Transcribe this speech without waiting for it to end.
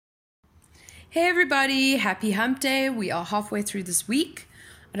Hey everybody, happy hump day. We are halfway through this week.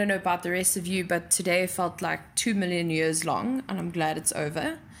 I don't know about the rest of you, but today felt like 2 million years long, and I'm glad it's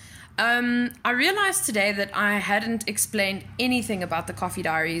over. I realized today that I hadn't explained anything about the Coffee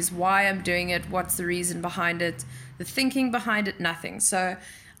Diaries, why I'm doing it, what's the reason behind it, the thinking behind it, nothing. So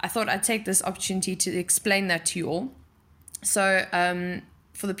I thought I'd take this opportunity to explain that to you all. So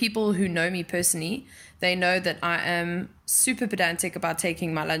for the people who know me personally, they know that I am super pedantic about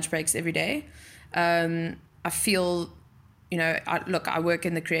taking my lunch breaks every day. I feel, I work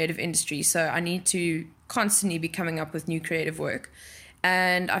in the creative industry, so I need to constantly be coming up with new creative work.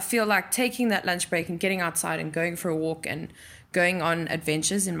 And I feel like taking that lunch break and getting outside and going for a walk and going on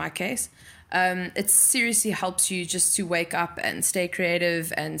adventures, in my case, it seriously helps you just to wake up and stay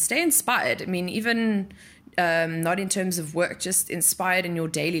creative and stay inspired. I mean, even not in terms of work, just inspired in your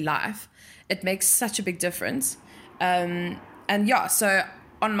daily life. It makes such a big difference. So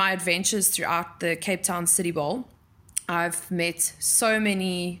on my adventures throughout the Cape Town City Bowl, I've met so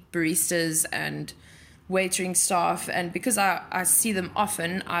many baristas and waitering staff, and because I see them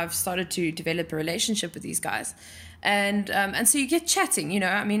often, I've started to develop a relationship with these guys. And so you get chatting,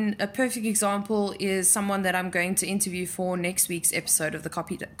 I mean, a perfect example is someone that I'm going to interview for next week's episode of the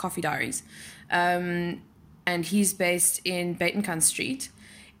Coffee Diaries. And he's based in Batencun Street.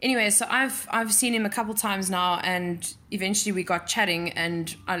 Anyway, so I've seen him a couple times now, and eventually we got chatting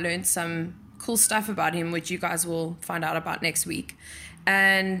and I learned some cool stuff about him, which you guys will find out about next week.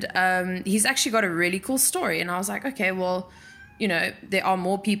 And he's actually got a really cool story. And I was like, okay, well, there are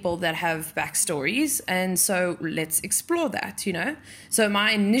more people that have backstories, and so let's explore that, So my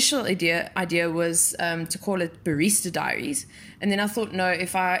initial idea was to call it Barista Diaries. And then I thought, no,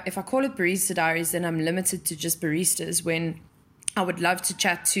 if I call it Barista Diaries, then I'm limited to just baristas, when I would love to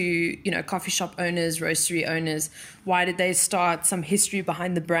chat to, coffee shop owners, roastery owners. Why did they start? Some history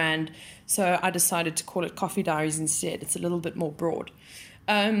behind the brand. So I decided to call it Coffee Diaries instead. It's a little bit more broad.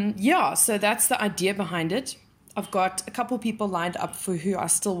 So that's the idea behind it. I've got a couple people lined up for who I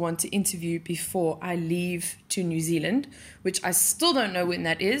still want to interview before I leave to New Zealand, which I still don't know when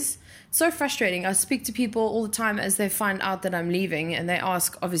that is. So frustrating. I speak to people all the time as they find out that I'm leaving, and they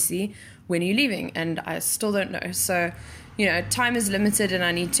ask, obviously, when are you leaving? And I still don't know. So, time is limited and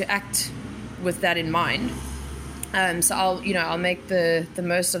I need to act with that in mind. So I'll make the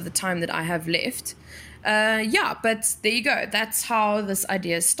most of the time that I have left. But there you go. That's how this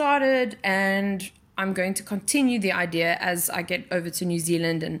idea started, and I'm going to continue the idea as I get over to New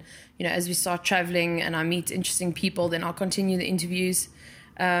Zealand, and as we start traveling and I meet interesting people, then I'll continue the interviews.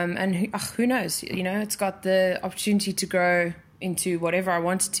 And who knows? It's got the opportunity to grow into whatever I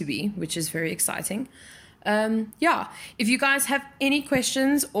want it to be, which is very exciting. If you guys have any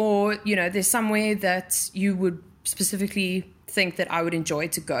questions, or there's somewhere that you would specifically think that I would enjoy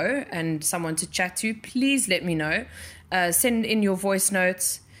to go and someone to chat to, please let me know. Send in your voice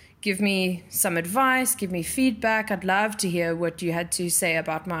notes. Give me some advice, give me feedback. I'd love to hear what you had to say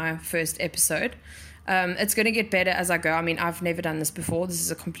about my first episode. It's going to get better as I go. I mean, I've never done this before. This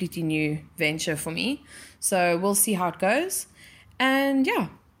is a completely new venture for me. So we'll see how it goes. And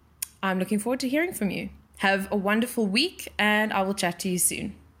I'm looking forward to hearing from you. Have a wonderful week, and I will chat to you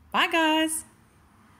soon. Bye, guys.